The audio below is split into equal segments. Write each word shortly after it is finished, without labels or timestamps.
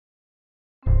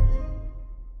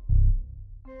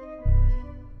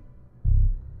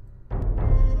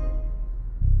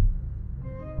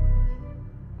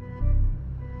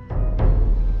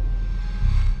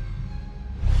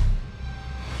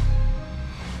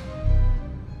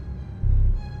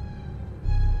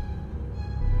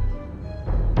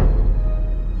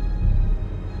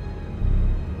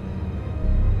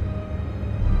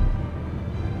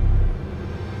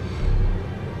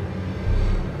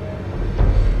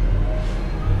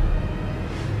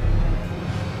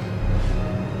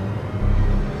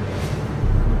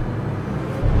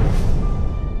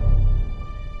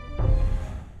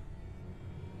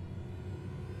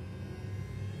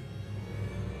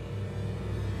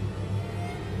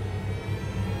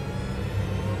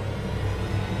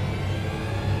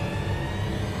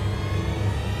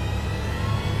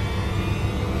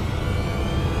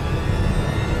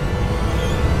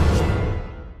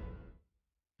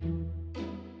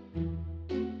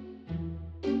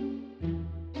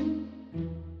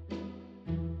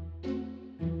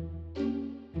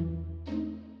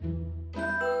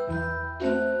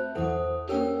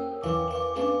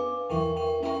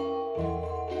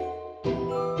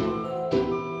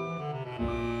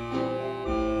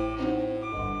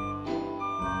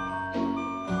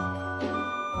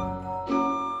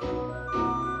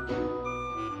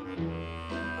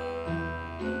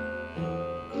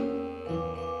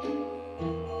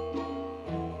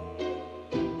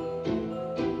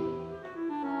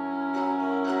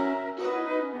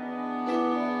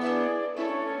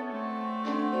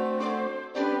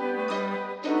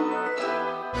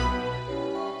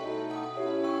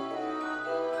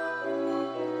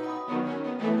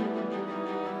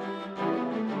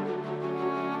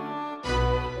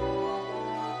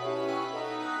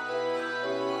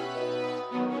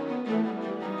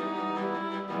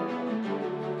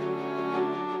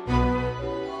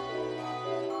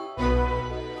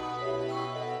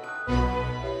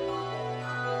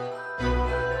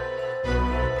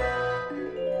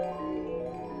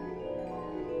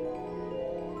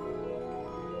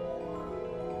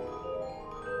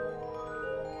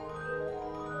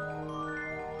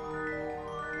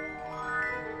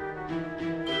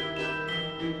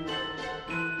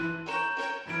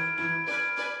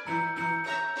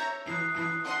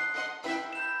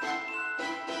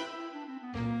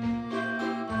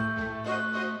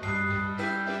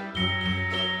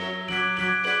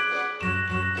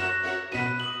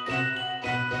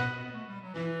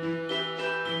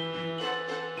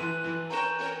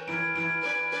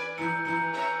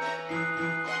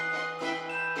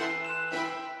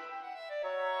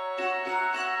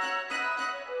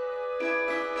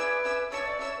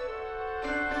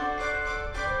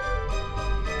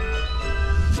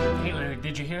Hey Larry,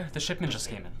 did you hear? The shipment just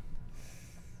came in.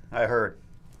 I heard.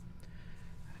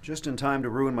 Just in time to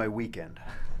ruin my weekend.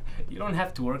 You don't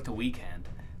have to work the weekend.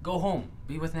 Go home.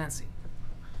 Be with Nancy.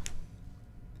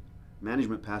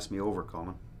 Management passed me over,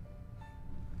 Colin.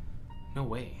 No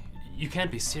way. You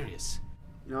can't be serious.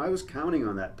 You know, I was counting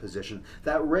on that position.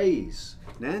 That raise.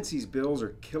 Nancy's bills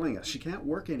are killing us. She can't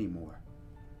work anymore.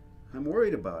 I'm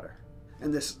worried about her.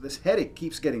 And this headache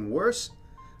keeps getting worse.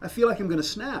 I feel like I'm going to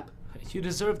snap. You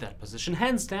deserve that position,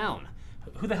 hands down.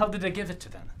 Who the hell did they give it to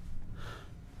then?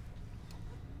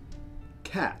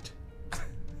 Kat.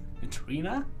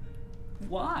 Katrina?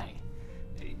 Why?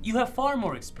 You have far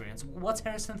more experience. What's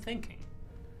Harrison thinking?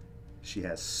 She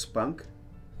has spunk.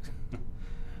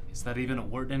 Is that even a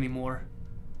word anymore?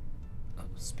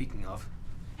 Speaking of.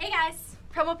 Hey guys,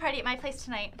 promo party at my place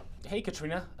tonight. Hey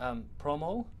Katrina,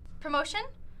 promo? Promotion?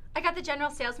 I got the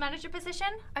general sales manager position.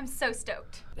 I'm so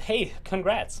stoked. Hey,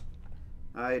 congrats.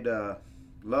 I'd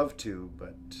love to,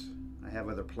 but I have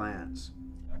other plans.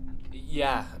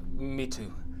 Yeah, me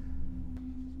too.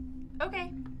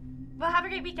 Okay. Well, have a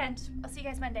great weekend. I'll see you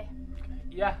guys Monday.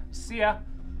 Yeah, see ya.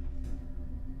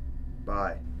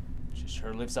 Bye. She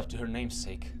sure lives up to her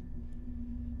namesake.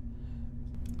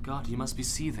 God, you must be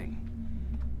seething.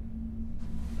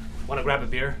 Want to grab a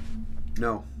beer?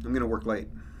 No, I'm gonna work late.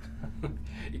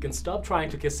 You can stop trying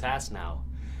to kiss ass now.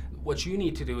 What you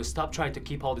need to do is stop trying to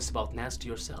keep all this about Nance to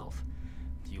yourself.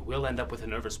 You will end up with a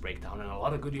nervous breakdown, and a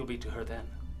lot of good you'll be to her then.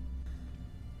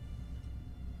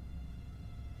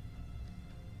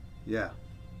 Yeah.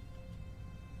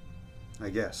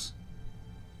 I guess.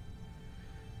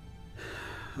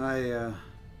 I'll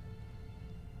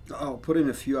put in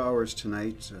a few hours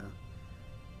tonight.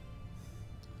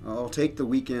 I'll take the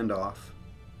weekend off.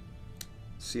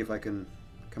 See if I can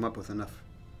come up with enough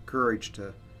courage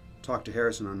to talk to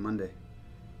Harrison on Monday.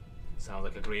 Sounds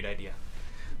like a great idea.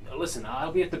 Now listen,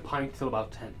 I'll be at the Pint till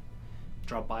about 10.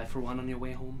 Drop by for one on your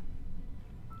way home.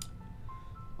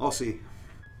 I'll see.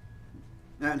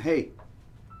 And hey.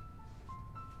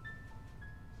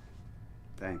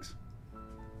 Thanks.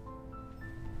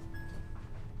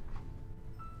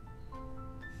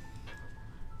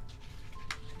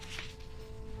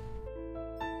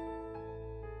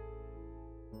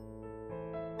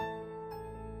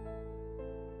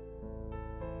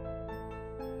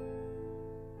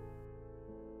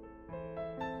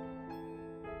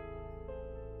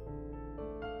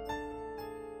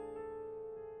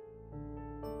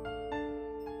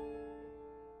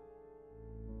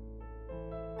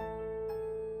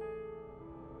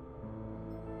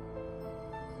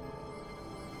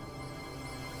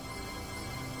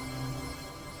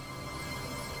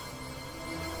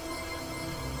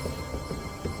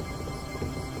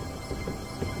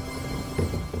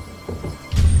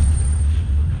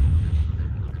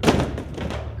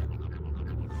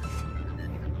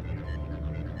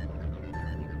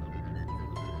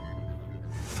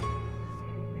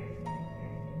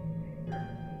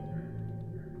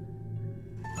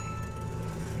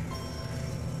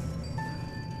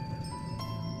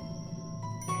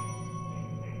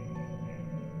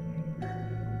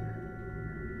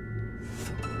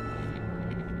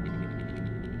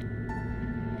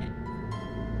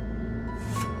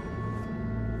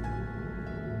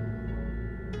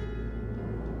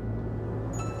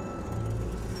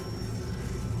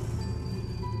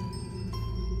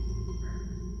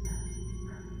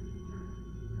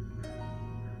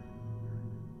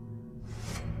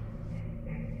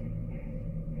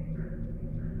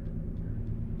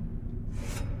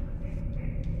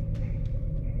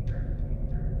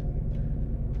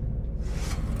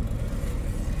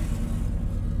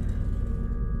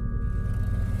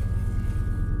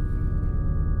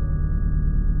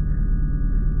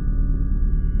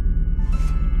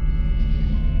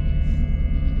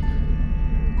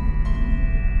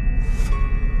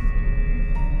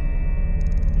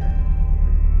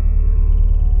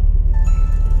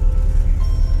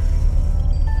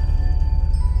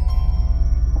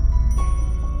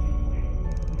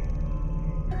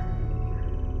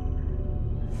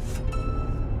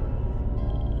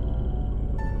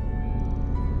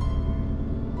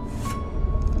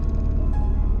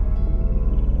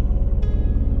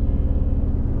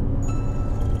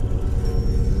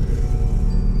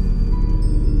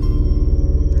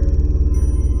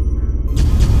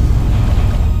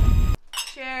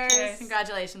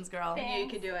 Congratulations, girl. Thanks. I knew you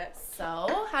could do it.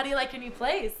 So, how do you like your new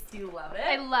place? Do you love it?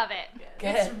 I love it.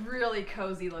 Good. It's really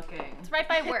cozy looking. It's right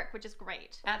by work, which is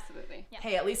great. Absolutely. Yeah.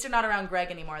 Hey, at least you're not around Greg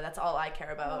anymore. That's all I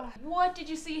care about. What did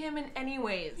you see him in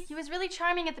anyways? He was really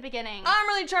charming at the beginning. I'm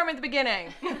really charming at the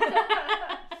beginning.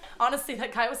 Honestly,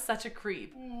 that guy was such a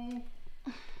creep.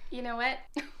 You know what?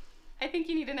 I think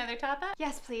you need another top up.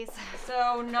 Yes, please.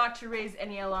 So, not to raise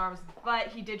any alarms, but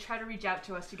he did try to reach out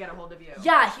to us to get a hold of you.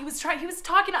 Yeah, he was talking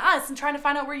to us and trying to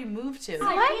find out where you moved to.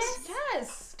 What?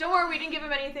 Yes. Don't worry, we didn't give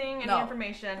him anything, No,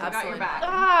 information. We got absolutely your back.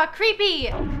 Ah,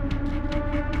 creepy.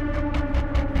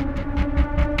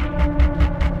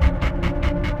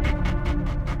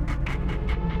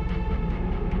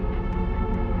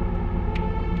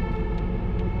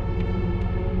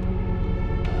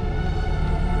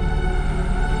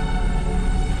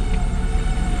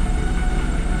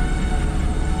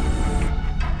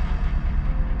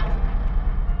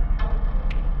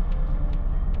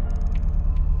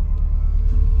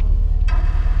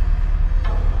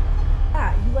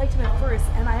 Yeah, you liked him at first,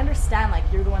 and I understand, like,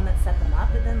 you're the one that set them up,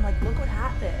 but then, like, look what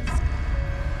happened.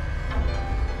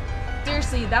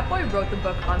 Seriously, that boy wrote the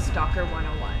book on Stalker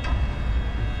 101.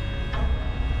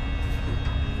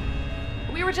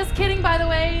 We were just kidding, by the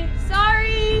way.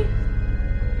 Sorry!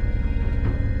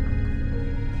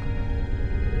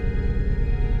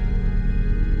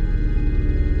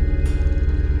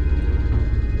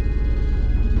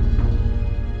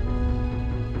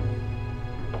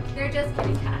 They're just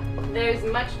kidding, Kat. There's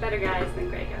much better guys than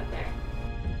Greg out there.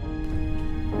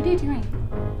 What are you doing?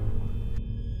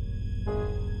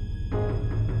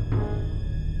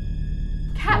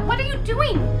 Kat, what are you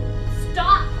doing?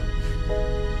 Stop.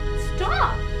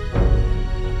 Stop.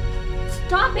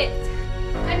 Stop it.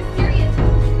 I'm serious.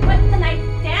 Put the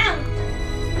knife down.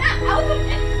 Snap out of it.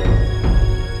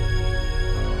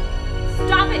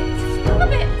 Stop it.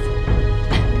 Stop it.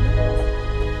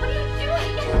 What are you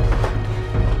doing?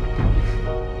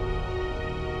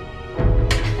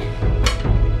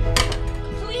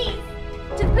 Please.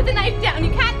 Just put the knife down.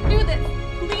 You can't do this.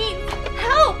 Please.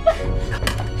 Help.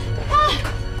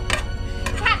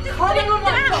 Kat, just Call put it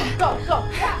 911. down. Go.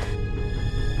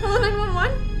 Hello,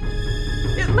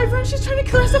 911? Yeah, my friend, she's trying to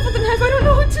kill herself with a knife. I don't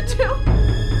know what to do.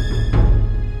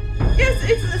 Yes,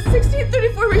 it's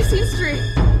 1634 Racine Street.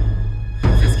 How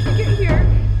fast can I get here?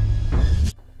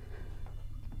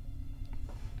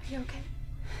 Are you okay?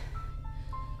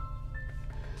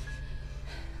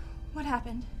 What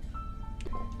happened?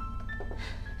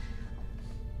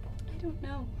 I don't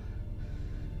know.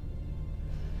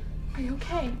 Are you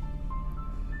okay?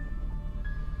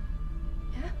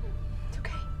 Yeah? It's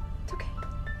okay. It's okay.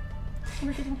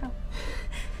 We're getting help.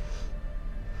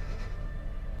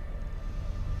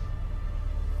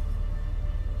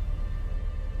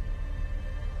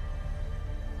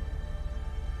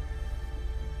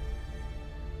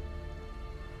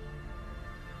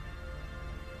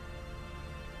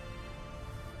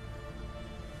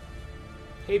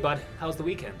 Hey, bud, how's the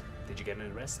weekend? Did you get any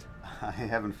rest? I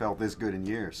haven't felt this good in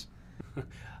years.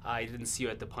 I didn't see you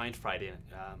at the Pint Friday.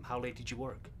 How late did you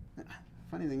work?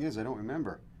 Funny thing is, I don't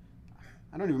remember.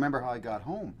 I don't even remember how I got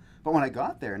home. But when I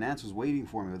got there, Nance was waiting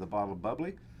for me with a bottle of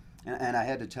bubbly. And I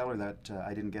had to tell her that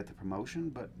I didn't get the promotion,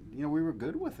 but, you know, we were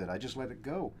good with it. I just let it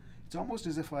go. It's almost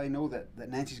as if I know that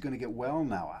Nancy's going to get well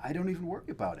now. I don't even worry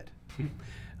about it.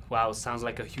 Wow, sounds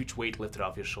like a huge weight lifted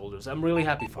off your shoulders. I'm really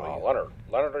happy for you.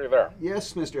 Leonard, are you there?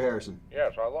 Yes, Mr. Harrison.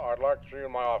 Yes, I'd like to see you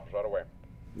in my office right away.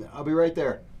 I'll be right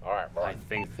there. All right, I bye.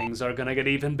 think things are gonna get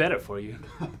even better for you.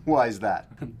 Why is that?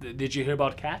 Did you hear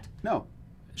about Kat? No.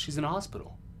 She's in a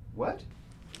hospital What?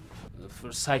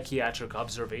 for psychiatric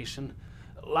observation.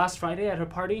 Last Friday at her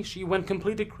party, she went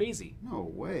completely crazy. No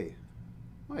way.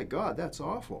 My God, that's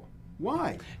awful.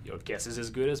 Why? Your guess is as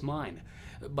good as mine.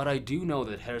 But I do know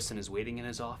that Harrison is waiting in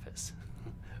his office.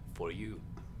 For you.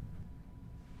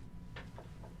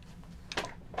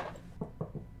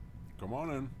 Come on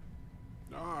in.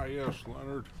 Ah, yes,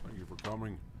 Leonard. Thank you for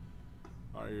coming.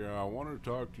 I wanted to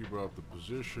talk to you about the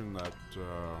position that we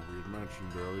had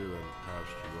mentioned earlier that had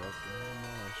passed you up. And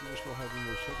I see you're still having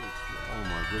those headaches. Oh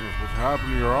my goodness, what's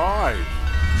happened to your eyes?